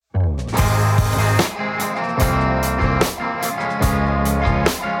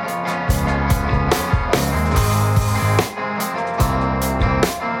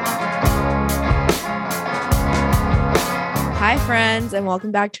friends, and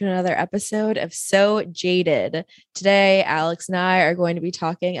welcome back to another episode of So Jaded. Today, Alex and I are going to be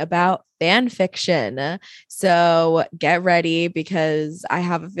talking about fan fiction. So get ready because I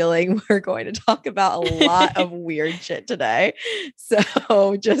have a feeling we're going to talk about a lot of weird shit today.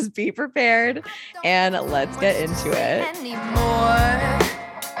 So just be prepared and let's get into it.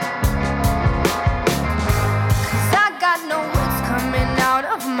 I got no words coming out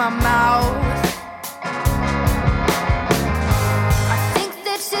of my mouth.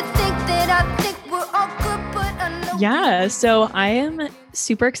 Yeah, so I am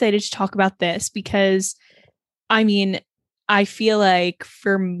super excited to talk about this because, I feel like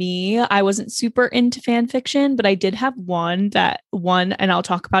for me, I wasn't super into fan fiction, but I did have one, and I'll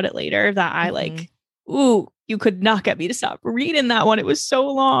talk about it later, that I like, ooh, you could not get me to stop reading that one. It was so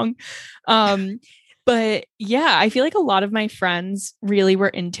long. But yeah, I feel like a lot of my friends really were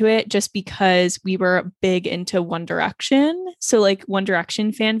into it just because we were big into One Direction. So like One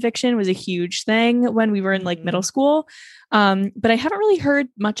Direction fan fiction was a huge thing when we were in like middle school. But I haven't really heard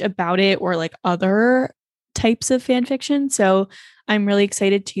much about it or like other types of fan fiction. So I'm really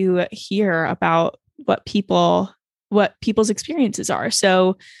excited to hear about what people's experiences are.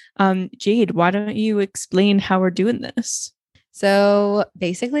 So Jade, why don't you explain how we're doing this? So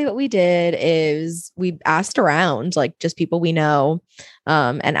basically what we did is we asked around like just people we know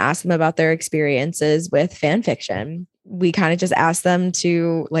and asked them about their experiences with fan fiction. We kind of just asked them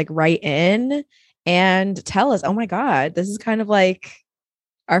to like write in and tell us, oh my God, this is kind of like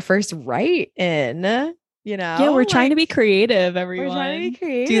our first write in, you know? Yeah, we're trying to be creative, everyone. We're trying to be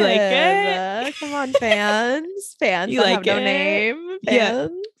creative. Do you like it? Come on, fans. Fans you that like have no it? name. Yeah.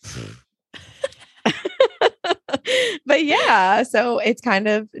 Fans. But yeah, so it's kind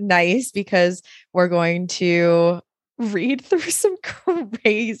of nice because we're going to read through some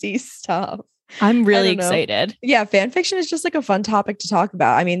crazy stuff. I'm really excited. Yeah, fan fiction is just like a fun topic to talk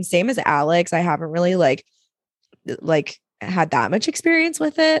about. I mean, same as Alex, I haven't really like had that much experience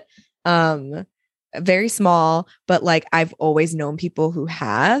with it. Very small, but like I've always known people who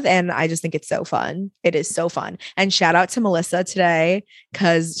have, and I just think it's so fun. It is so fun. And shout out to Melissa today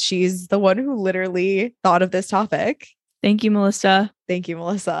because she's the one who literally thought of this topic. Thank you, Melissa. Thank you,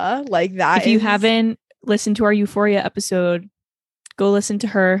 Melissa. Like that. If you haven't listened to our Euphoria episode, go listen to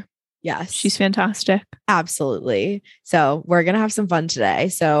her. Yes. She's fantastic. Absolutely. So we're going to have some fun today.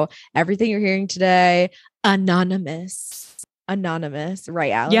 So everything you're hearing today, anonymous,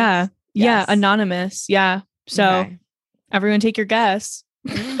 right, Alex? Yeah. Yes. Yeah. Anonymous. Yeah. So everyone take your guess.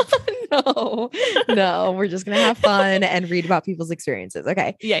 No, we're just going to have fun and read about people's experiences.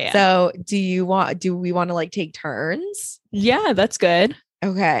 Okay. Yeah. So do we want to like take turns? Yeah, that's good.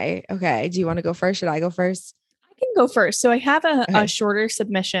 Okay. Do you want to go first? Should I go first? I can go first. So I have a shorter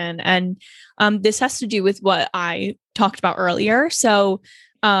submission, and this has to do with what I talked about earlier. So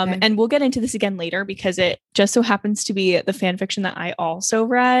and we'll get into this again later because it just so happens to be the fan fiction that I also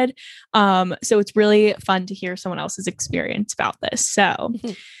read. So it's really fun to hear someone else's experience about this. So,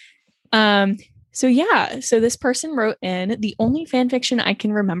 so this person wrote in, the only fan fiction I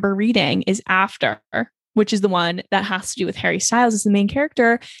can remember reading is After, which is the one that has to do with Harry Styles as the main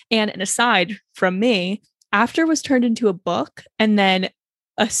character. And an aside from me, After was turned into a book and then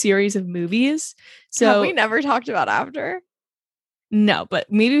a series of movies. So we never talked about After. No, but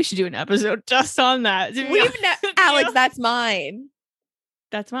maybe we should do an episode just on that. Alex, that's mine.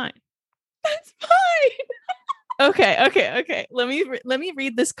 That's mine. That's mine. Okay. Let me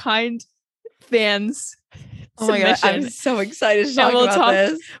read this kind fan's submission. My God, I'm so excited to talk about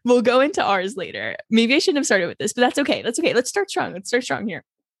this. We'll go into ours later. Maybe I shouldn't have started with this, but that's okay. Let's start strong. Let's start strong here.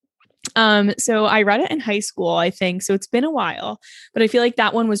 So I read it in high school, I think. So it's been a while, but I feel like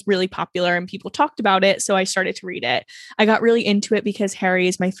that one was really popular and people talked about it. So I started to read it. I got really into it because Harry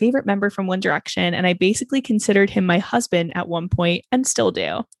is my favorite member from One Direction. And I basically considered him my husband at one point and still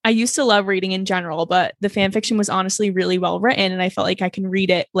do. I used to love reading in general, but the fan fiction was honestly really well written. And I felt like I can read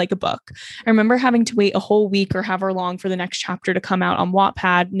it like a book. I remember having to wait a whole week or however long for the next chapter to come out on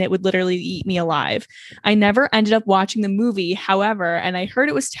Wattpad, and it would literally eat me alive. I never ended up watching the movie, however, and I heard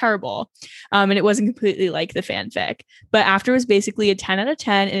it was terrible. And it wasn't completely like the fanfic, but After was basically a 10 out of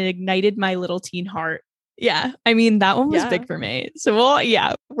 10 and it ignited my little teen heart. Yeah. I mean, that one was big for me. So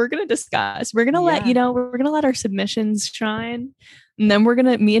we're going to discuss, we're going to we're going to let our submissions shine. And then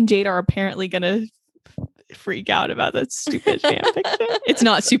me and Jade are apparently going to freak out about that stupid fanfiction. It's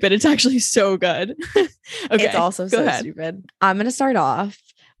not stupid. It's actually so good. Okay. It's also so stupid. I'm going to start off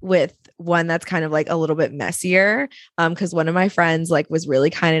with one that's kind of like a little bit messier. Because one of my friends like was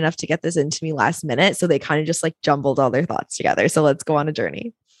really kind enough to get this into me last minute. So they kind of just like jumbled all their thoughts together. So let's go on a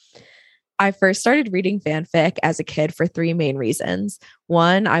journey. I first started reading fanfic as a kid for three main reasons.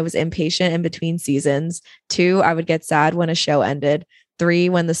 One, I was impatient in between seasons. Two, I would get sad when a show ended. Three,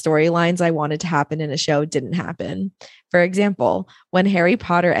 when the storylines I wanted to happen in a show didn't happen. For example, when Harry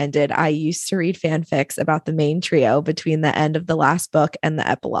Potter ended, I used to read fanfics about the main trio between the end of the last book and the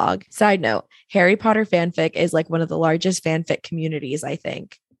epilogue. Side note, Harry Potter fanfic is like one of the largest fanfic communities, I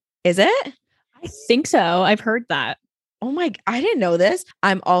think. Is it? I think so. I've heard that. Oh my, I didn't know this.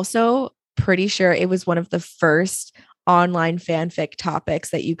 I'm also pretty sure it was one of the first online fanfic topics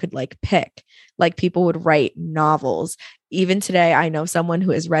that you could like pick. Like people would write novels. Even today, I know someone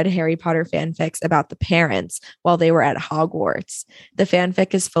who has read Harry Potter fanfics about the parents while they were at Hogwarts. The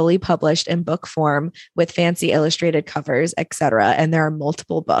fanfic is fully published in book form with fancy illustrated covers, etc. And there are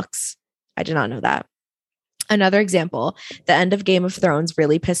multiple books. I did not know that. Another example, the end of Game of Thrones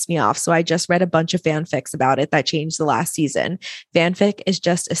really pissed me off. So I just read a bunch of fanfics about it that changed the last season. Fanfic is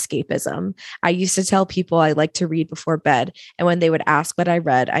just escapism. I used to tell people I like to read before bed. And when they would ask what I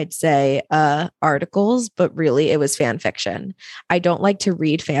read, I'd say articles, but really it was fan fiction. I don't like to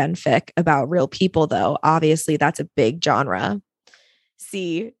read fanfic about real people, though. Obviously, that's a big genre.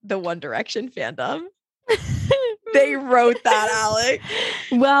 See the One Direction fandom. They wrote that, Alex.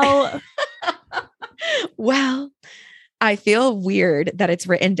 Well, I feel weird that it's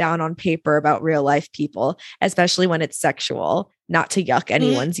written down on paper about real life people, especially when it's sexual, not to yuck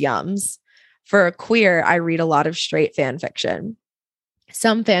anyone's yums. For a queer, I read a lot of straight fan fiction.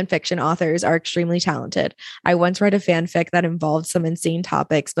 Some fan fiction authors are extremely talented. I once read a fanfic that involved some insane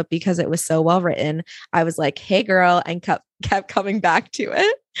topics, but because it was so well written, I was like, hey, girl, and kept coming back to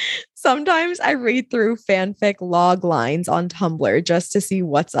it. Sometimes I read through fanfic log lines on Tumblr just to see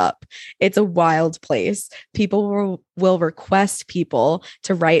what's up. It's a wild place. People will request people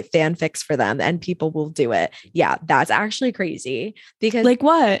to write fanfics for them, and people will do it. Yeah, that's actually crazy. Because like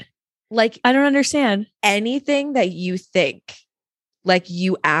what? Like, I don't understand. Anything that you think, like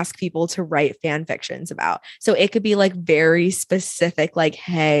you ask people to write fan fictions about. So it could be like very specific, like,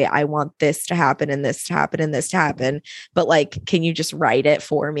 hey, I want this to happen and this to happen and this to happen. But like, can you just write it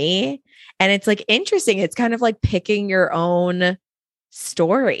for me? And it's like interesting. It's kind of like picking your own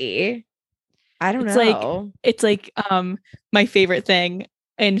story. I don't know. It's like my favorite thing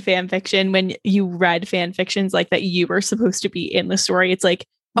in fan fiction when you read fan fictions like that you were supposed to be in the story. It's like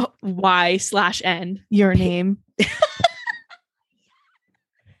Y/N, your name.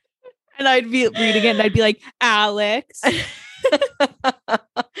 And I'd be reading it and I'd be like, Alex.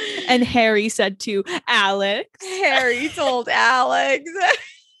 And Harry said to Alex. Harry told Alex.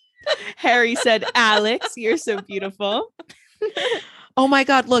 Harry said, Alex, you're so beautiful. Oh my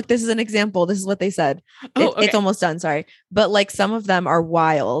God, look, this is an example. This is what they said. It's almost done. Sorry. But like some of them are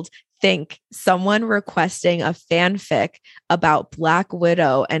wild. Think someone requesting a fanfic about Black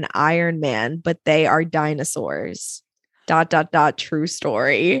Widow and Iron Man, but they are dinosaurs. ... True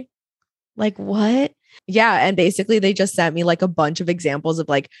story. Like what? Yeah. And basically they just sent me like a bunch of examples of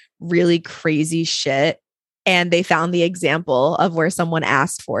like really crazy shit. And they found the example of where someone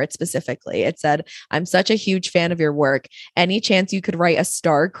asked for it specifically. It said, I'm such a huge fan of your work. Any chance you could write a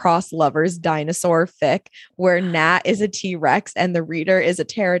star-crossed lovers dinosaur fic where Nat is a T-Rex and the reader is a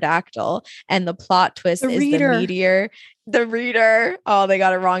pterodactyl and the plot twist is the meteor. The reader. Oh, they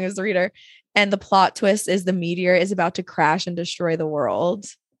got it wrong as the reader. And the plot twist is the meteor is about to crash and destroy the world.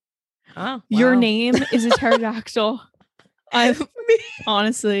 Oh, wow. Your name is a pterodactyl.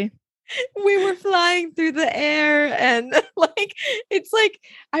 Honestly. We were flying through the air and like, it's like,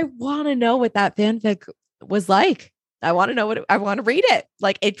 I want to know what that fanfic was like. I want to know I want to read it.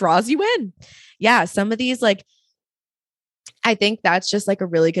 Like it draws you in. Yeah. Some of these, like, I think that's just like a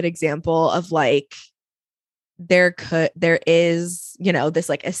really good example of like, there is, you know, this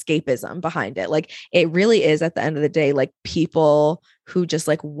like escapism behind it. Like it really is at the end of the day, like people who just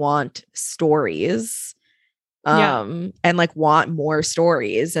like want stories and like want more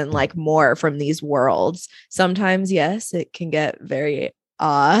stories and like more from these worlds. Sometimes, yes, it can get very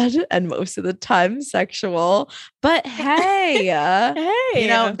odd and most of the time sexual, but hey, you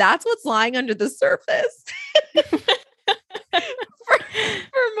know, that's what's lying under the surface for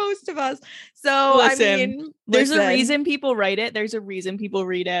most of us. So listen, I mean, there's a reason people write it. There's a reason people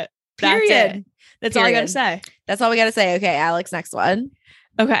read it. Period. That's all I gotta say. That's all we gotta say. Okay, Alex, next one.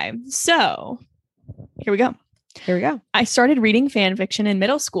 Okay, so here we go. Here we go. I started reading fan fiction in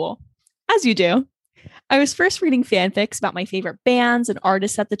middle school, as you do. I was first reading fanfics about my favorite bands and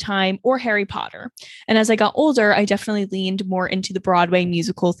artists at the time, or Harry Potter. And as I got older, I definitely leaned more into the Broadway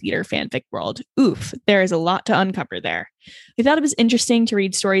musical theater fanfic world. Oof, there is a lot to uncover there. I thought it was interesting to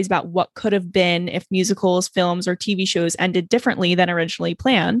read stories about what could have been if musicals, films, or TV shows ended differently than originally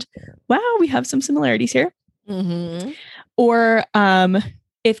planned. Wow, we have some similarities here. Mm-hmm. Or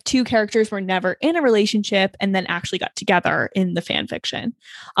if two characters were never in a relationship and then actually got together in the fan fiction.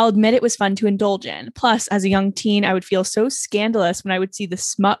 I'll admit it was fun to indulge in. Plus, as a young teen, I would feel so scandalous when I would see the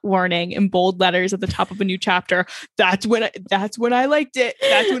smut warning in bold letters at the top of a new chapter. That's when I liked it.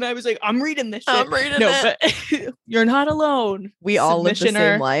 That's when I was like, I'm reading this shit. I'm reading it. But you're not alone. We all live the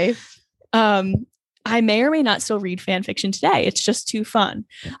same life. I may or may not still read fan fiction today. It's just too fun.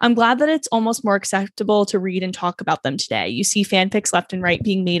 I'm glad that it's almost more acceptable to read and talk about them today. You see fanfics left and right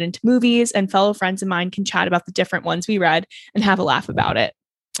being made into movies, and fellow friends of mine can chat about the different ones we read and have a laugh about it.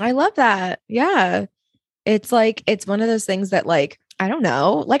 I love that. Yeah. It's like, it's one of those things that, like, I don't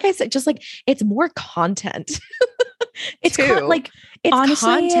know. Like I said, just like, it's more content. It's it's honestly,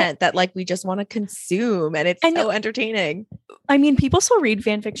 content that like we just want to consume, and it's so entertaining. I mean, people still read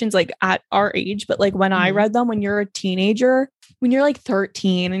fan fictions like at our age, but like when I read them, when you're a teenager, when you're like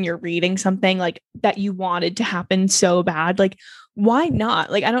 13 and you're reading something like that you wanted to happen so bad, like why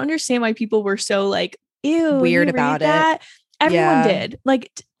not? Like I don't understand why people were so like ew weird about it. Everyone did.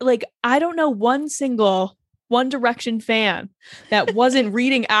 Like I don't know one single One Direction fan that wasn't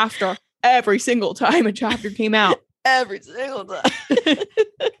reading after every single time a chapter came out. Every single time.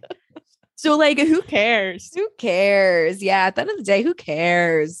 So like, who cares? Who cares? Yeah. At the end of the day, who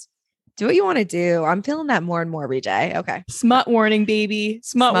cares? Do what you want to do. I'm feeling that more and more every day. Okay. Smut warning, baby.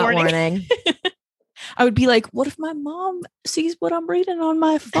 Smut warning. I would be like, what if my mom sees what I'm reading on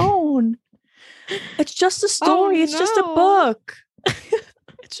my phone? It's just a story. It's just a book.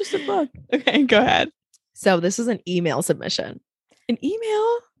 It's just a book. Okay, go ahead. So this is an email submission. An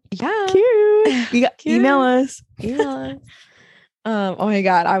email? Yeah. Cute. You got Cute. Email us. Oh my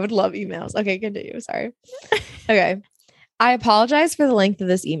God. I would love emails. Okay, continue. Sorry. Okay. I apologize for the length of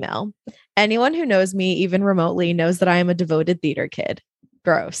this email. Anyone who knows me, even remotely, knows that I am a devoted theater kid.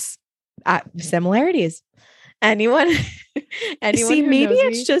 Gross. Similarities. Anyone See, maybe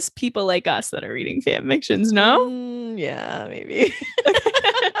it's just people like us that are reading fan fictions, no? Yeah, maybe.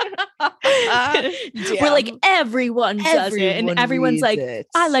 We're like, everyone does it. And everyone's like,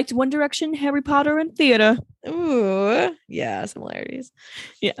 I liked One Direction, Harry Potter, and theater. Ooh, yeah, similarities.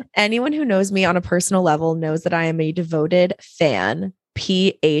 Yeah. Anyone who knows me on a personal level knows that I am a devoted fan.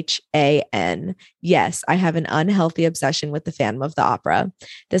 PHAN. Yes, I have an unhealthy obsession with the Phantom of the Opera.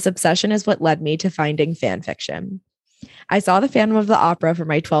 This obsession is what led me to finding fan fiction. I saw the Phantom of the Opera for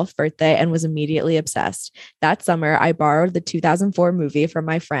my 12th birthday and was immediately obsessed. That summer, I borrowed the 2004 movie from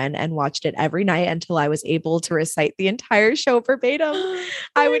my friend and watched it every night until I was able to recite the entire show verbatim.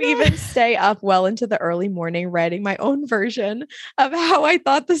 I would even stay up well into the early morning writing my own version of how I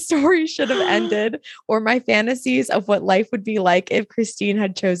thought the story should have ended, or my fantasies of what life would be like if Christine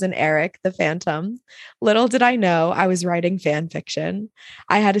had chosen Eric, the Phantom. Little did I know I was writing fan fiction.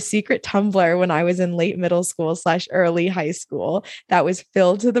 I had a secret Tumblr when I was in late middle school / early high school that was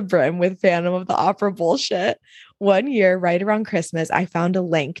filled to the brim with Phantom of the Opera bullshit. One year, right around Christmas, I found a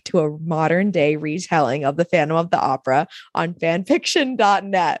link to a modern day retelling of the Phantom of the Opera on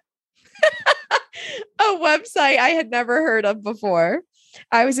fanfiction.net, a website I had never heard of before.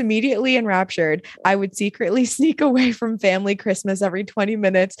 I was immediately enraptured. I would secretly sneak away from family Christmas every 20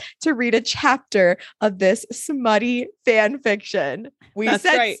 minutes to read a chapter of this smutty fan fiction. That's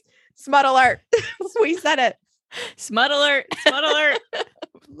said right. Smut alert. We said it. Smut alert. Smut alert.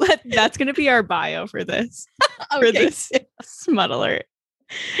 That's going to be our bio for this. Okay. For this smut alert.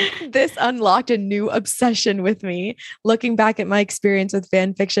 This unlocked a new obsession with me. Looking back at my experience with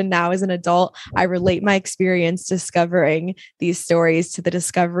fan fiction now as an adult, I relate my experience discovering these stories to the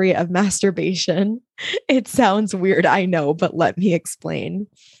discovery of masturbation. It sounds weird, I know, but let me explain.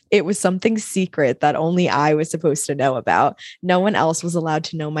 It was something secret that only I was supposed to know about. No one else was allowed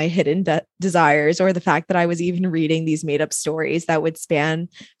to know my hidden desires or the fact that I was even reading these made-up stories that would span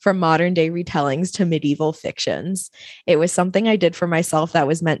from modern-day retellings to medieval fictions. It was something I did for myself that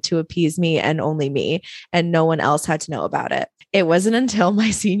was meant to appease me and only me, and no one else had to know about it. It wasn't until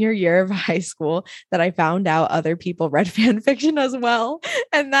my senior year of high school that I found out other people read fan fiction as well,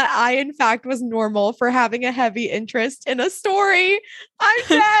 and that I, in fact, was normal for having a heavy interest in a story. I'm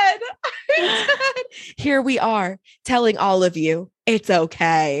dead. I'm dead. Here we are telling all of you it's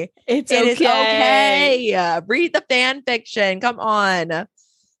okay. It is okay. Read the fan fiction. Come on.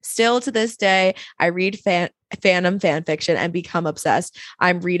 Still to this day, I read fan fiction and become obsessed.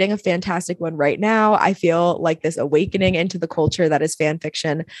 I'm reading a fantastic one right now. I feel like this awakening into the culture that is fan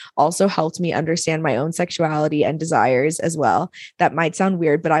fiction also helped me understand my own sexuality and desires as well. That might sound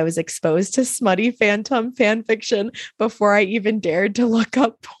weird, but I was exposed to smutty phantom fan fiction before I even dared to look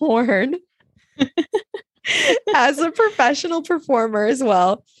up porn. As a professional performer as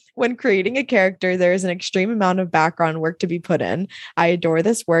well, when creating a character, there is an extreme amount of background work to be put in. I adore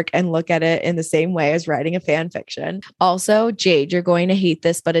this work and look at it in the same way as writing a fan fiction. Also, Jade, you're going to hate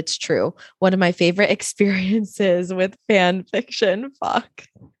this, but it's true. One of my favorite experiences with fan fiction. Fuck.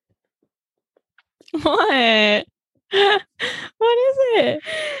 What? What is it?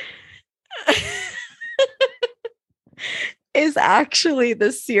 Is actually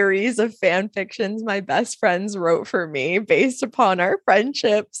the series of fan fictions my best friends wrote for me based upon our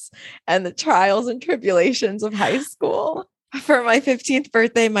friendships and the trials and tribulations of high school. For my 15th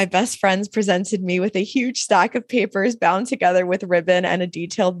birthday, my best friends presented me with a huge stack of papers bound together with ribbon and a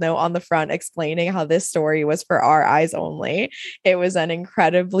detailed note on the front explaining how this story was for our eyes only. It was an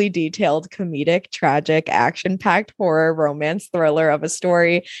incredibly detailed, comedic, tragic, action-packed horror romance thriller of a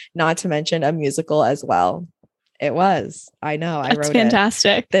story, not to mention a musical as well. It was. I know. That's I wrote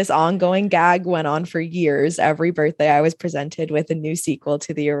fantastic. This ongoing gag went on for years. Every birthday, I was presented with a new sequel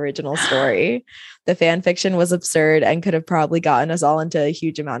to the original story. The fan fiction was absurd and could have probably gotten us all into a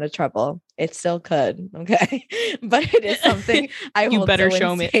huge amount of trouble. It still could. Okay. But it is something I You hold better so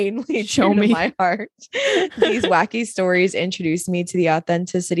show me. insanely Show true to me. my heart. These wacky stories introduced me to the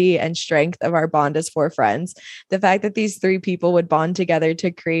authenticity and strength of our bond as four friends. The fact that these three people would bond together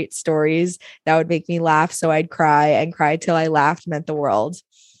to create stories that would make me laugh so I'd cry and cry till I laughed meant the world.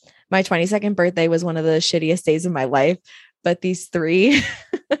 My 22nd birthday was one of the shittiest days of my life, but these three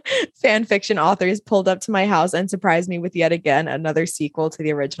fan fiction authors pulled up to my house and surprised me with yet again another sequel to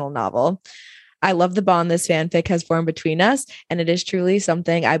the original novel. I love the bond this fanfic has formed between us, and it is truly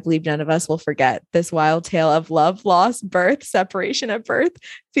something I believe none of us will forget. This wild tale of love, loss, birth, separation at birth,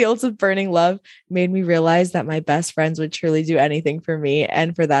 fields of burning love made me realize that my best friends would truly do anything for me,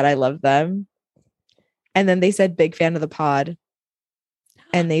 and for that I love them. And then they said, big fan of the pod.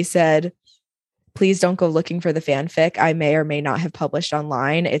 And they said, please don't go looking for the fanfic. I may or may not have published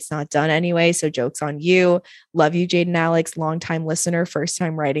online. It's not done anyway, so joke's on you. Love you, Jade and Alex, longtime listener, first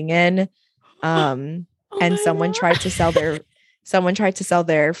time writing in. And someone tried to sell their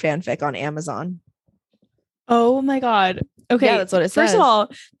fanfic on Amazon. Oh my God. Okay. Yeah, that's what it says. First of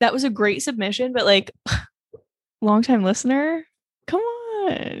all, that was a great submission, but like, longtime listener, come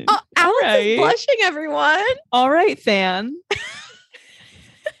on. Oh, Alex is blushing, everyone. All right, fan.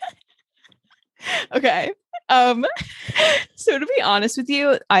 Okay. So to be honest with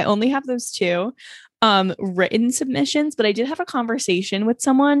you, I only have those two written submissions, but I did have a conversation with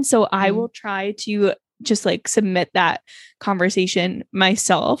someone, so I will try to just like submit that conversation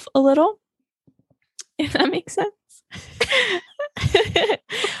myself a little, if that makes sense.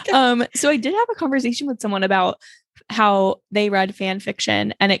 So I did have a conversation with someone about how they read fan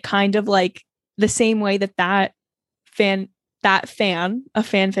fiction, and it kind of like the same way that fan of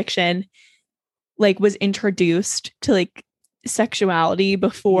fan fiction like was introduced to like sexuality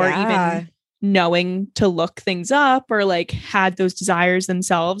before even knowing to look things up or like had those desires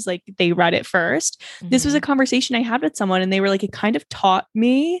themselves. Like they read it first. Mm-hmm. This was a conversation I had with someone, and they were like, it kind of taught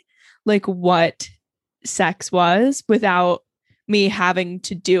me like what sex was without me having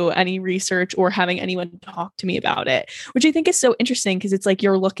to do any research or having anyone talk to me about it, which I think is so interesting because it's like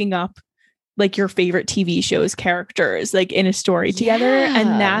you're looking up like your favorite TV shows characters like in a story together,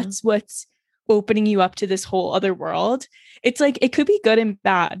 and that's what's opening you up to this whole other world. It's like it could be good and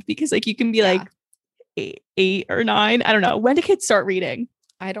bad because like you can be like 8 or 9. I don't know. When do kids start reading?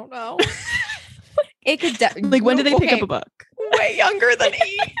 I don't know. It could like when do they pick up a book? Way younger than 8.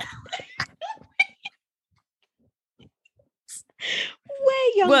 Way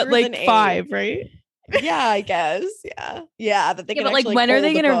younger like than 5, right? Yeah, I guess. Yeah. That they can like when are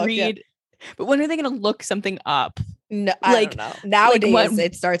they gonna read? Yeah. But when are they gonna look something up? No, I don't know. Nowadays,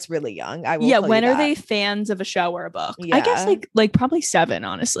 it starts really young. I will. When are they fans of a show or a book? Yeah. I guess like probably 7,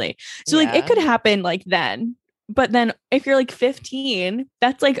 honestly. So like it could happen like then. But then if you're like 15,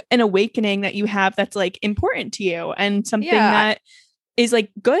 that's like an awakening that you have that's like important to you and something that is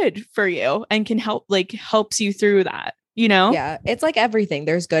like good for you and can helps you through that, you know? Yeah, it's like everything.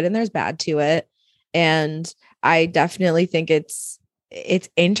 There's good and there's bad to it. And I definitely think it's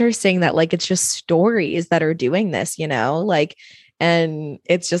interesting that like it's just stories that are doing this, you know, like, and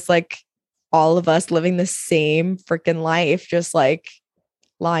it's just like all of us living the same freaking life, just like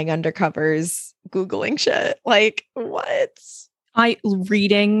lying under covers, Googling shit. Like, what? I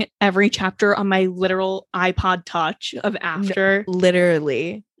reading every chapter on my literal iPod Touch of after.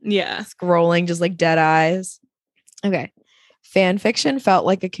 Literally. Yeah. Scrolling just like dead eyes. Okay. Fan fiction felt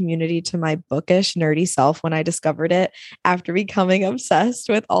like a community to my bookish, nerdy self when I discovered it after becoming obsessed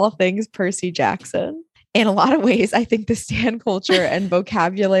with all things Percy Jackson. In a lot of ways, I think the stan culture and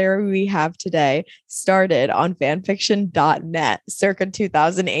vocabulary we have today started on fanfiction.net circa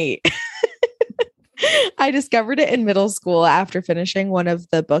 2008. I discovered it in middle school after finishing one of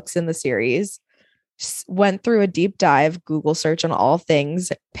the books in the series. Went through a deep dive Google search on all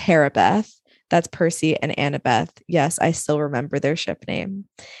things Parabeth. That's Percy and Annabeth. Yes, I still remember their ship name.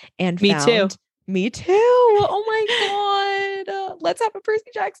 And Me too. Me too. Oh my God. Let's have a Percy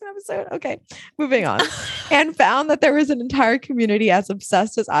Jackson episode. Okay, moving on. And found that there was an entire community as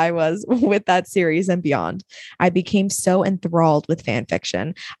obsessed as I was with that series and beyond. I became so enthralled with fan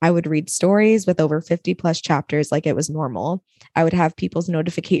fiction. I would read stories with over 50 plus chapters like it was normal. I would have people's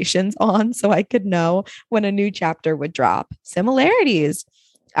notifications on so I could know when a new chapter would drop. Similarities.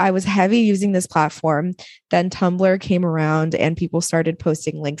 I was heavy using this platform. Then Tumblr came around and people started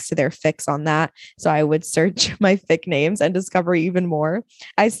posting links to their fics on that. So I would search my fic names and discover even more.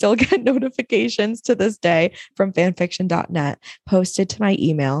 I still get notifications to this day from fanfiction.net posted to my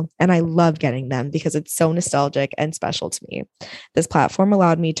email, and I love getting them because it's so nostalgic and special to me. This platform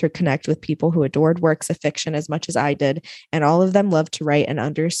allowed me to connect with people who adored works of fiction as much as I did, and all of them loved to write and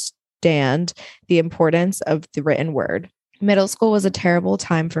understand the importance of the written word. Middle school was a terrible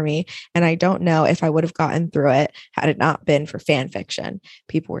time for me, and I don't know if I would have gotten through it had it not been for fan fiction.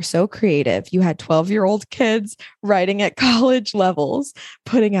 People were so creative. You had 12-year-old kids writing at college levels,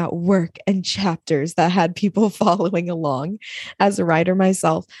 putting out work and chapters that had people following along. As a writer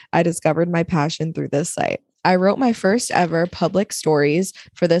myself, I discovered my passion through this site. I wrote my first ever public stories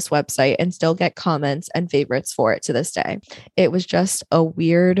for this website and still get comments and favorites for it to this day. It was just a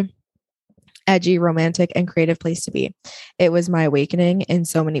weird, edgy, romantic, and creative place to be. It was my awakening in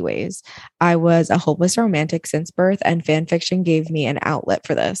so many ways. I was a hopeless romantic since birth, and fan fiction gave me an outlet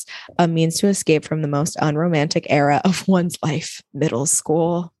for this, a means to escape from the most unromantic era of one's life, middle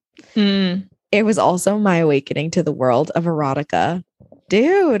school. It was also my awakening to the world of erotica.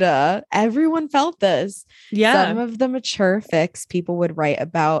 Dude, everyone felt this. Yeah. Some of the mature fics people would write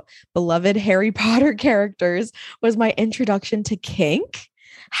about beloved Harry Potter characters was my introduction to kink.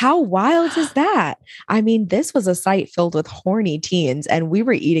 How wild is that? I mean, this was a site filled with horny teens, and we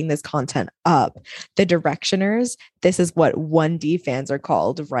were eating this content up. The Directioners, this is what 1D fans are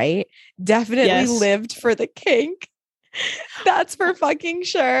called, right? Definitely lived for the kink. That's for fucking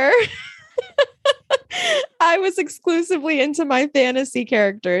sure. I was exclusively into my fantasy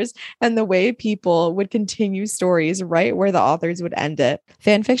characters and the way people would continue stories right where the authors would end it.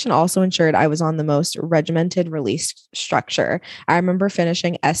 Fanfiction also ensured I was on the most regimented release structure. I remember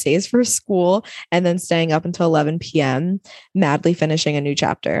finishing essays for school and then staying up until 11 p.m., madly finishing a new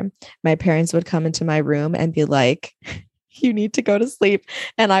chapter. My parents would come into my room and be like, you need to go to sleep.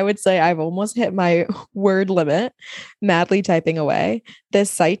 And I would say, I've almost hit my word limit, madly typing away.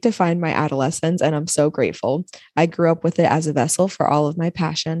 This site defined my adolescence, and I'm so grateful. I grew up with it as a vessel for all of my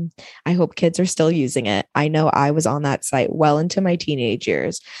passion. I hope kids are still using it. I know I was on that site well into my teenage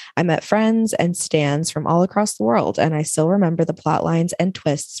years. I met friends and stans from all across the world, and I still remember the plot lines and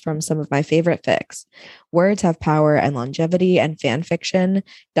twists from some of my favorite fics. Words have power and longevity, and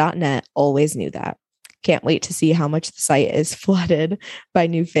fanfiction.net always knew that. Can't wait to see how much the site is flooded by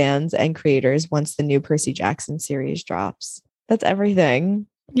new fans and creators once the new Percy Jackson series drops. That's everything.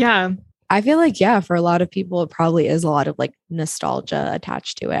 Yeah. I feel like, yeah, for a lot of people, it probably is a lot of like nostalgia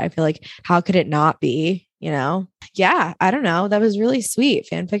attached to it. I feel like, how could it not be, you know? Yeah, I don't know. That was really sweet.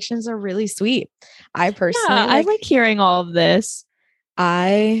 Fan fictions are really sweet. I personally, I like hearing all of this.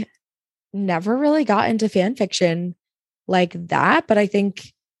 I never really got into fan fiction like that, but I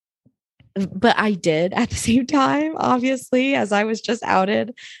did at the same time, obviously, as I was just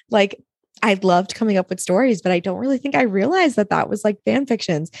outed. Like, I loved coming up with stories, but I don't really think I realized that that was like fan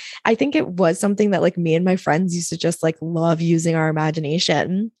fictions. I think it was something that like me and my friends used to just like love using our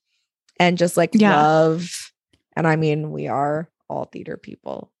imagination and just like love. And I mean, we are all theater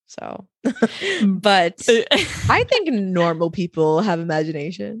people. So, but I think normal people have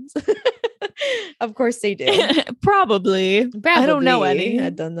imaginations. Of course they do. Probably. I don't know any. I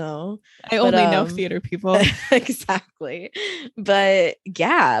don't know. I only know theater people. Exactly. But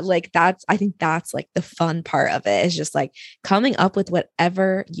yeah, like I think that's like the fun part of it, is just like coming up with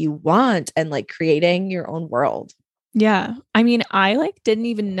whatever you want and like creating your own world. Yeah. I mean, I like didn't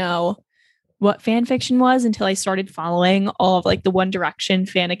even know what fan fiction was until I started following all of like the One Direction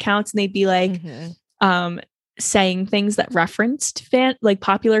fan accounts, and they'd be like, saying things that referenced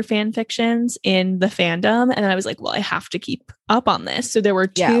popular fan fictions in the fandom. And then I was like, well, I have to keep up on this. So there were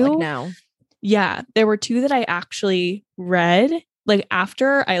two. Yeah, like now. Yeah, there were two that I actually read like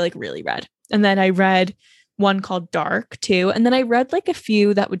after I like really read. And then I read one called Dark too. And then I read like a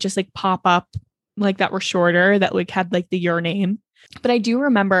few that would just like pop up like that were shorter that like had like the Your Name. But I do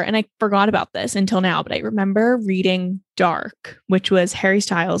remember, and I forgot about this until now, but I remember reading Dark, which was Harry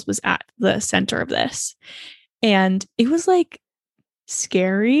Styles was at the center of this. And it was like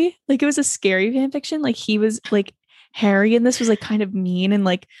scary. Like it was a scary fan fiction. Like he was like Harry, and this was like kind of mean and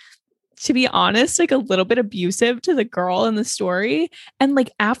like, to be honest, like a little bit abusive to the girl in the story. And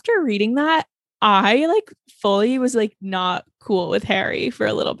like after reading that, I like fully was like not cool with Harry for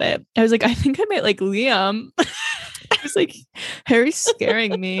a little bit. I was like, I think I might like Liam. I was like, Harry's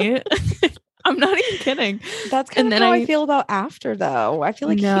scaring me. I'm not even kidding. That's kind of how I feel about After, though. I feel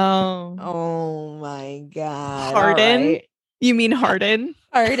like no. Oh my God. Harden? Right. You mean Harden?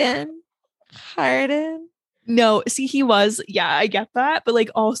 Harden. No, see, he was, yeah, I get that. But like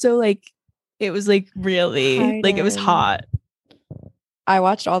also like it was like really Harden. like it was hot. I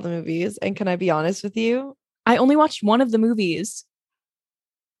watched all the movies, and can I be honest with you? I only watched one of the movies.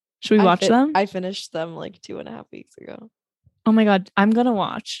 Should we watch them? I finished them like 2.5 weeks ago. Oh my God, I'm gonna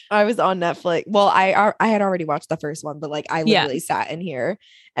watch. I was on Netflix. Well, I had already watched the first one, but like I literally sat in here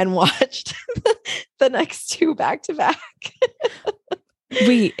and watched the next two back to back.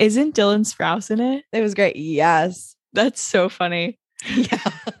 Wait, isn't Dylan Sprouse in it? It was great. Yes. That's so funny.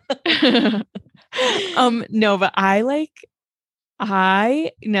 Yeah. No, but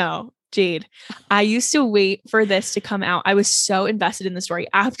Jade, I used to wait for this to come out. I was so invested in the story.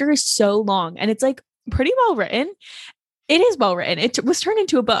 After is so long, and it's like pretty well written. It is well written. It was turned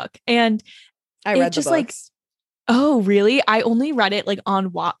into a book, and I read just like, oh really? I only read it like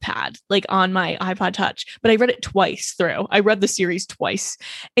on Wattpad, like on my iPod Touch, but I read it twice through. I read the series twice,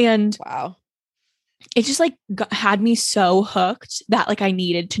 and wow, it just like had me so hooked that like I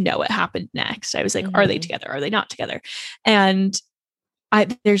needed to know what happened next. I was like, are they together? Are they not together? And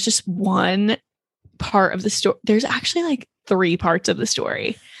there's just one part of the story. There's actually like 3 parts of the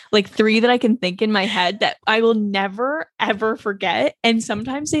story, like 3 that I can think in my head that I will never, ever forget. And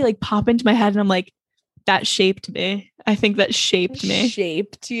sometimes they like pop into my head and I'm like, that shaped me. I think that shaped me.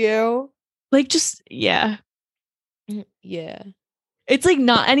 Shaped you? Like just, yeah. Yeah. It's like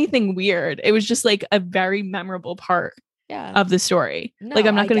not anything weird. It was just like a very memorable part of the story. No, like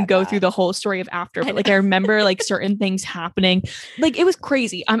I'm not going to go through the whole story of After, but like I remember like certain things happening. Like it was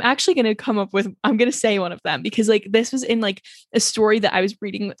crazy. I'm actually going to I'm going to say one of them because like this was in like a story that I was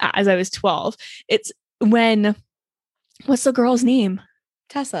reading as I was 12. It's when, what's the girl's name?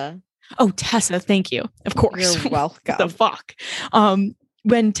 Tessa. Oh, Tessa. Thank you. Of course. You're welcome. The fuck.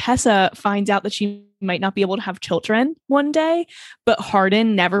 When Tessa finds out that she might not be able to have children one day, but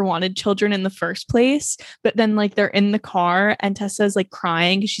Harden never wanted children in the first place. But then like they're in the car and Tessa's like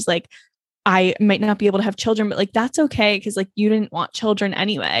crying. She's like, I might not be able to have children, but like, that's okay. Cause like you didn't want children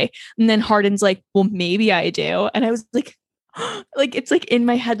anyway. And then Harden's like, well, maybe I do. And I was like, like, it's like in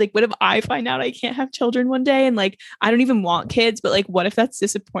my head, like, what if I find out I can't have children one day? And like, I don't even want kids, but like, what if that's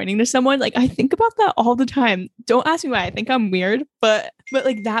disappointing to someone? Like, I think about that all the time. Don't ask me why. I think I'm weird, but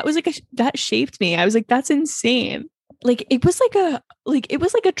like, that was like, that shaped me. I was like, that's insane. Like, it was like a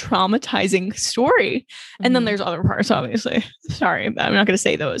traumatizing story. And then there's other parts, obviously. Sorry, I'm not going to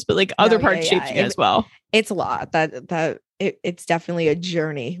say those, but like other parts shaped me as well. It's a lot it's definitely a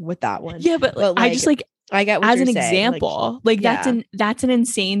journey with that one. Yeah. But like, I just like, I get what as you're an saying. example, like that's an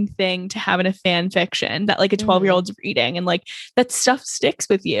insane thing to have in a fan fiction that like a 12-year-old's reading, and like that stuff sticks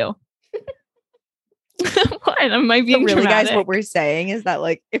with you. What am I being really, dramatic? guys? What we're saying is that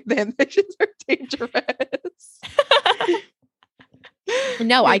like if fan fictions are dangerous.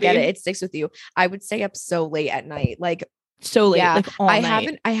 No, I get it. It sticks with you. I would stay up so late at night, like so late. Yeah, like all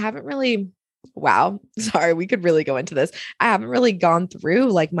night. I haven't really. Wow. Sorry, we could really go into this. I haven't really gone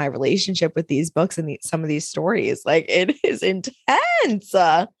through like my relationship with these books and some of these stories. Like it is intense.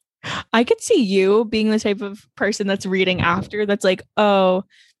 I could see you being the type of person that's reading After that's like, oh,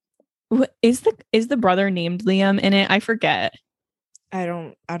 is the brother named Liam in it? I forget. I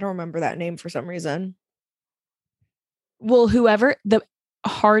don't remember that name for some reason. Well, whoever the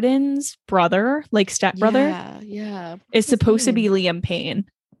Harden's brother, like stepbrother, is supposed to be Liam Payne.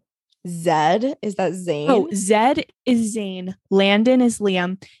 Zed, is that Zane? Oh, Zed is Zane. Landon is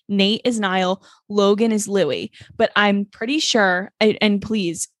Liam. Nate is Niall. Logan is Louis. But I'm pretty sure, and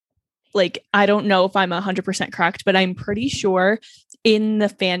please, like, I don't know if I'm 100% correct, but I'm pretty sure in the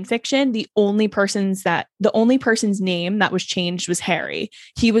fan fiction, the only person's name that was changed was Harry.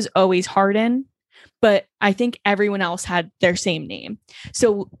 He was always Harden. but I think everyone else had their same name.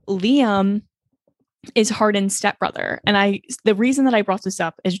 So Liam is Hardin's stepbrother. And the reason that I brought this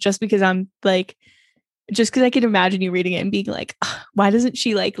up is just because I'm like, just because I can imagine you reading it and being like, why doesn't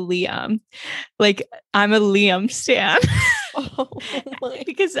she like Liam? Like, I'm a Liam stan. Oh,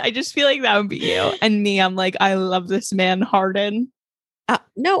 because I just feel like that would be you. And me, I'm like, I love this man, Hardin.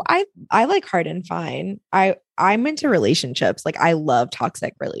 No, I like Hardin fine. I'm into relationships. Like, I love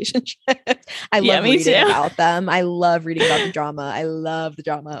toxic relationships. I love reading about them. I love reading about the drama. I love the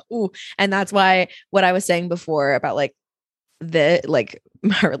drama. Ooh, and that's why what I was saying before about like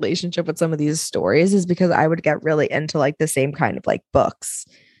my relationship with some of these stories is because I would get really into like the same kind of like books,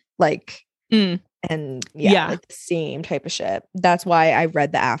 like and like the same type of shit. That's why I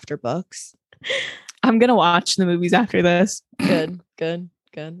read the after books. I'm gonna watch the movies after this. Good.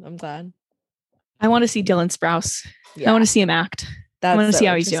 I'm glad. I want to see Dylan Sprouse. Yeah. I want to see him act. I want to see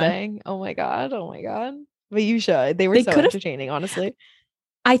how he's doing. Oh my god. But you should. They were so entertaining, honestly.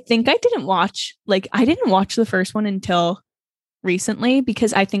 I think I didn't watch the first one until recently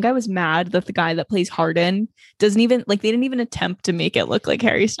because I think I was mad that the guy that plays Hardin they didn't even attempt to make it look like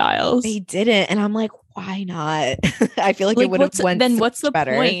Harry Styles. They didn't, and I'm like, why not? I feel like it would have went then so what's the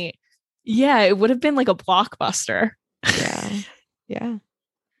better. Point? Yeah, it would have been like a blockbuster. Yeah.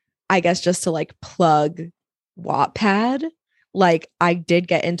 I guess just to like plug Wattpad, like I did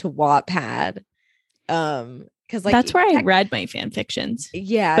get into Wattpad, because like that's where I read my fan fictions.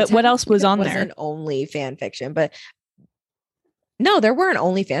 Yeah, but what else was on there? Wasn't only fan fiction, but no, there weren't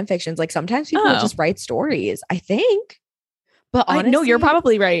only fan fictions. Like sometimes people would just write stories, I think. But honestly, no, you're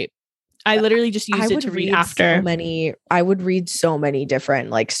probably right. I literally just used it to read after. I would read so many different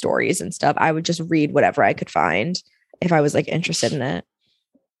like stories and stuff. I would just read whatever I could find if I was like interested in it.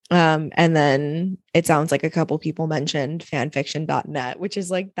 And then it sounds like a couple people mentioned fanfiction.net, which is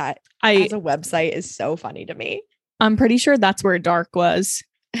like that as a website is so funny to me. I'm pretty sure that's where Dark was.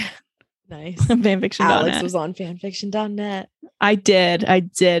 Nice. Fanfiction.net. Alex was on fanfiction.net. I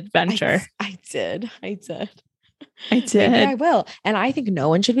did venture. I did. Maybe I will. And I think no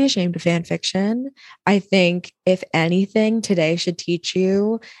one should be ashamed of fan fiction. I think if anything, today should teach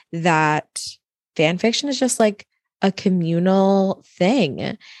you that fan fiction is just like a communal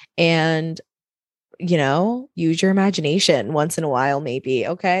thing. And, use your imagination once in a while, maybe.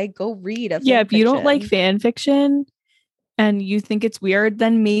 Okay. Go read a fan if you don't like fan fiction and you think it's weird,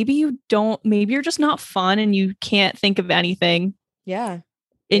 then maybe you're just not fun and you can't think of anything. Yeah.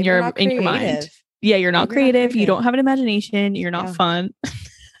 In your mind. Yeah, you're not creative. You don't have an imagination. You're not fun.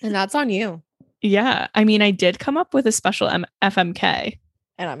 And that's on you. Yeah. I mean, I did come up with a special FMK.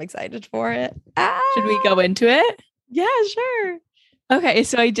 And I'm excited for it. Should we go into it? Yeah, sure. Okay.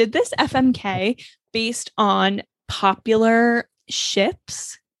 So I did this FMK based on popular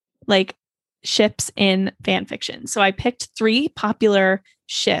ships, like ships in fan fiction. So I picked 3 popular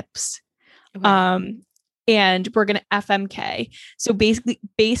ships. Okay. And we're going to FMK. So basically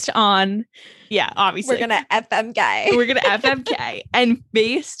based on, obviously. We're going to FMK. We're going to FMK. And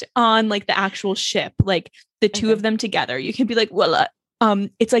based on like the actual ship, like the two of them together, you can be like, well,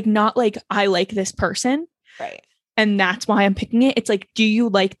 it's like not like I like this person. Right. And that's why I'm picking it. It's like, do you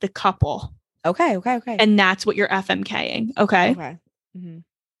like the couple? Okay. And that's what you're FMKing. Okay. Mm-hmm.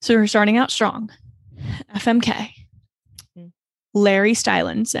 So we're starting out strong. FMK. Larry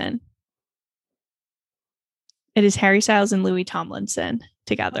Stylinson. It is Harry Styles and Louis Tomlinson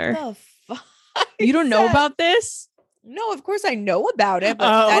together. What the fuck? You don't know about this? No, of course I know about it, but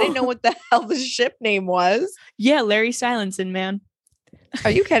I didn't know what the hell the ship name was. Yeah, Larry Stylinson, man.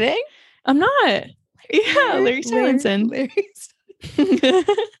 Are you kidding? I'm not. Yeah, Larry Stylinson.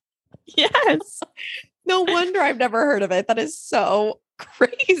 Yes. No wonder I've never heard of it. That is so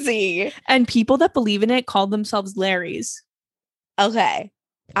crazy. And people that believe in it call themselves Larrys. Okay.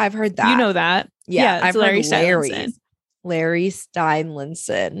 I've heard that. You know that. Yeah, it's Larry Stylinson. Larry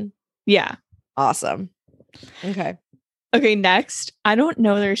Stylinson. Yeah. Awesome. Okay, next. I don't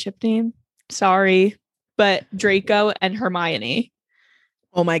know their ship name. Sorry. But Draco and Hermione.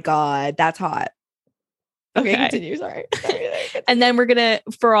 Oh my God. That's hot. Okay. Continue. Sorry. And then we're gonna,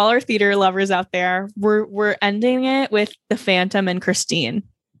 for all our theater lovers out there, we're ending it with the Phantom and Christine.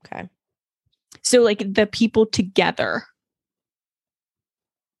 Okay. So like the people together.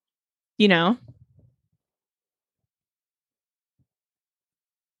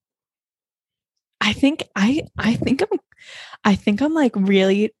 I think I'm like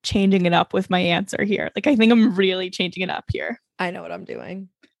really changing it up with my answer here. Like I think I'm really changing it up here. I know what I'm doing.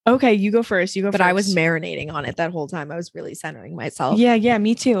 Okay, you go first. But I was marinating on it that whole time. I was really centering myself. Yeah,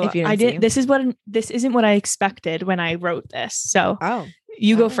 me too. I did. This isn't what I expected when I wrote this. So,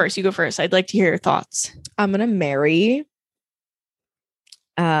 You go first. You go first. I'd like to hear your thoughts. I'm gonna marry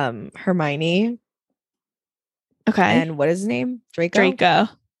Hermione. Okay. And what is his name? Draco.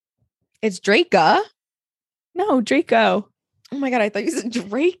 It's Draco. No, Draco. Oh my God, I thought you said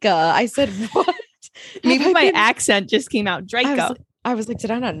Draco. I said what? Maybe my accent just came out. Draco. I was like, did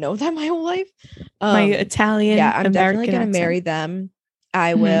I not know that my whole life? My Italian. Yeah, I'm definitely American gonna accent. marry them.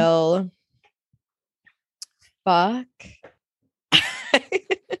 I will fuck.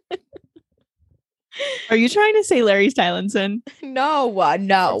 Are you trying to say Larry Stylinson? No, I'm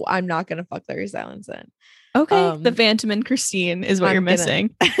not gonna fuck Larry Stylinson. Okay, the Phantom and Christine is what you're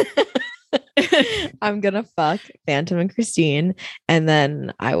missing. I'm gonna fuck Phantom and Christine, and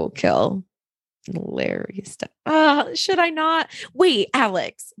then I will kill Larry. Should I not? Wait,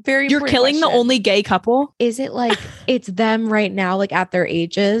 Alex. You're killing the only gay couple. Is it like it's them right now, like at their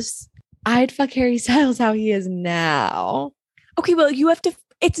ages? I'd fuck Harry Styles how he is now. Okay, well, you have to.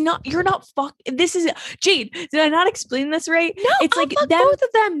 It's not. You're not fuck. This is Jade. Did I not explain this right? No, it's I'll like fuck them, both of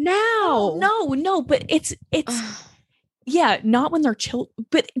them now. No, but it's. Yeah, not when they're chill.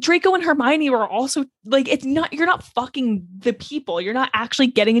 But Draco and Hermione were also like, it's not, you're not fucking the people. You're not actually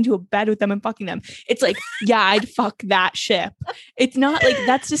getting into a bed with them and fucking them. It's like, yeah, I'd fuck that ship. It's not like,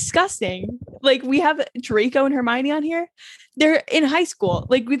 that's disgusting. Like, we have Draco and Hermione on here. They're in high school.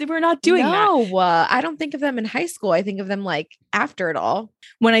 Like, we're not doing that. No, I don't think of them in high school. I think of them like after it all.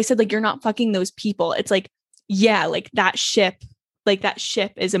 When I said like, you're not fucking those people, it's like, yeah, like that ship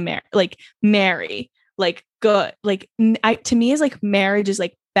is like Mary. Like good, like to me is like marriage is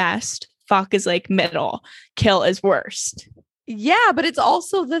like best, fuck is like middle, kill is worst. Yeah, but it's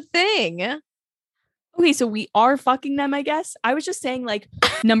also the thing. Okay, so we are fucking them, I guess. I was just saying like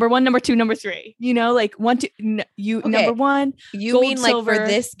number 1, number 2, number 3. You know, like 1, 2. Number 1. You gold, mean like silver, for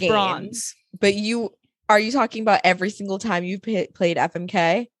this game, bronze. But are you talking about every single time you've played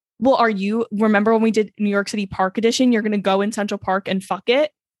FMK? Well, remember when we did New York City Park Edition? You're gonna go in Central Park and fuck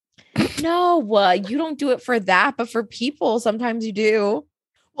it. No, you don't do it for that, but for people, sometimes you do.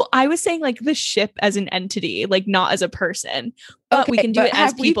 Well, I was saying like the ship as an entity, like not as a person. But we can do it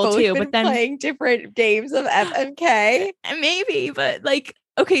as people too. But then playing different games of FMK, maybe. But like,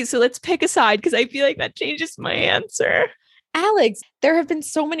 okay, so let's pick a side because I feel like that changes my answer. Alex, there have been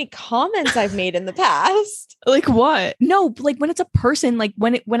so many comments I've made in the past. Like what? No, like when it's a person, like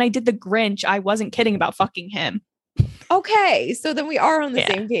when I did the Grinch, I wasn't kidding about fucking him. Okay, so then we are on the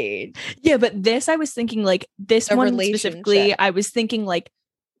same page. Yeah, but this I was thinking like this one specifically, I was thinking like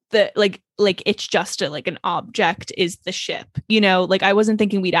the like it's just like an object is the ship, you know, like I wasn't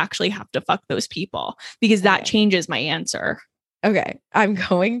thinking we'd actually have to fuck those people because that changes my answer. Okay, I'm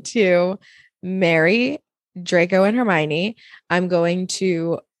going to marry Draco and Hermione. I'm going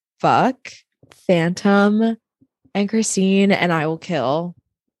to fuck Phantom and Christine, and I will kill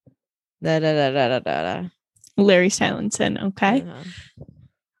Larry Stylinson. Okay.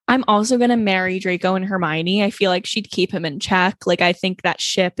 I'm also going to marry Draco and Hermione. I feel like she'd keep him in check. Like, I think that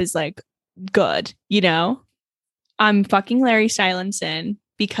ship is like good, you know? I'm fucking Larry Stylinson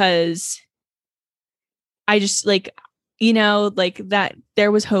because I just like, you know, like that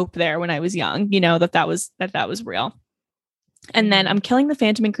there was hope there when I was young, you know, that was real. And then I'm killing the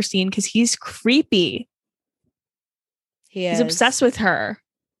Phantom and Christine because he's creepy. He's obsessed with her.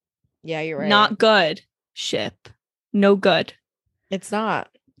 Yeah, you're right. Not good. Ship. No good. It's not.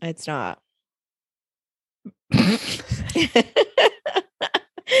 It's not.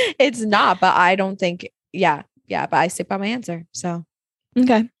 It's not, but I don't think, but I stick by my answer. So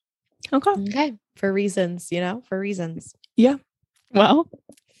okay. For reasons, you know, for reasons. Yeah. Well,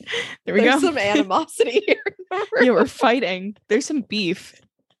 there's go. Some animosity here. Yeah, we're fighting. There's some beef.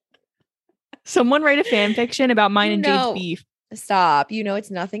 Someone write a fan fiction about mine and Jade's beef. Stop. You know,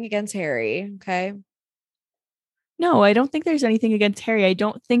 it's nothing against Harry. Okay. No, I don't think there's anything against Harry. I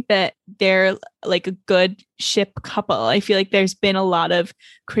don't think that they're like a good ship couple. I feel like there's been a lot of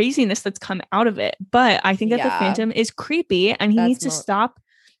craziness that's come out of it. But I think that the Phantom is creepy and he needs to stop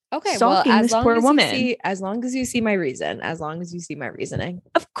stalking this poor woman. As long as you see my reason. As long as you see my reasoning.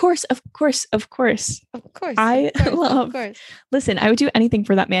 Of course. Listen, I would do anything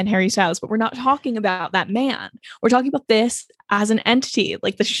for that man, Harry Styles, but we're not talking about that man. We're talking about this as an entity,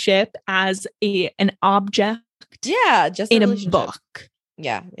 like the ship as an object. Yeah, just in a book.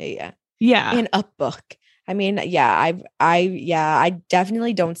 Yeah. In a book. I mean, I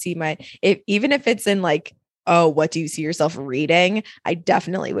definitely don't see even if it's in like, oh, what do you see yourself reading? I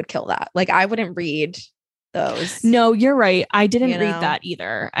definitely would kill that. Like, I wouldn't read those. No, you're right. I didn't read that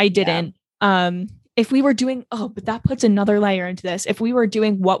either. I didn't. If we were doing, but that puts another layer into this. If we were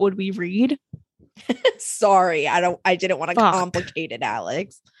doing, what would we read? Sorry, I didn't want to Fuck. complicate it,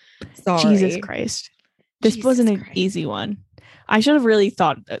 Alex. Sorry. Jesus Christ. This Jesus wasn't an Christ. easy one. I should have really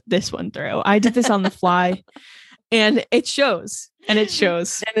thought this one through. I did this on the fly and it shows. And it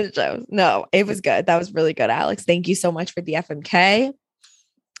shows. And it shows. No, it was good. That was really good, Alex. Thank you so much for the FMK.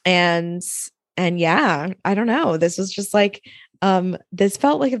 And yeah, I don't know. This was just like, this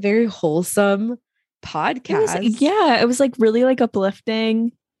felt like a very wholesome podcast. It was like really like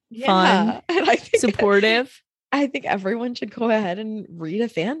uplifting, fun, and I think supportive. I think everyone should go ahead and read a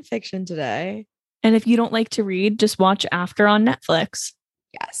fan fiction today. And if you don't like to read, just watch After on Netflix.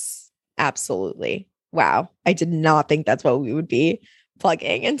 Yes, absolutely. Wow. I did not think that's what we would be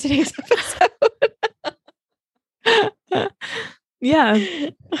plugging in today's episode. Yeah.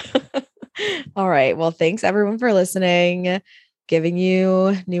 All right. Well, thanks everyone for listening. Giving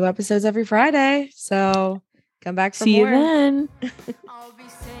you new episodes every Friday. So come back for See more. you then. I'll be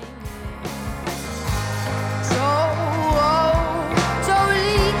singing. So,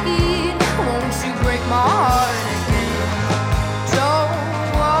 Jolene, won't you break my heart?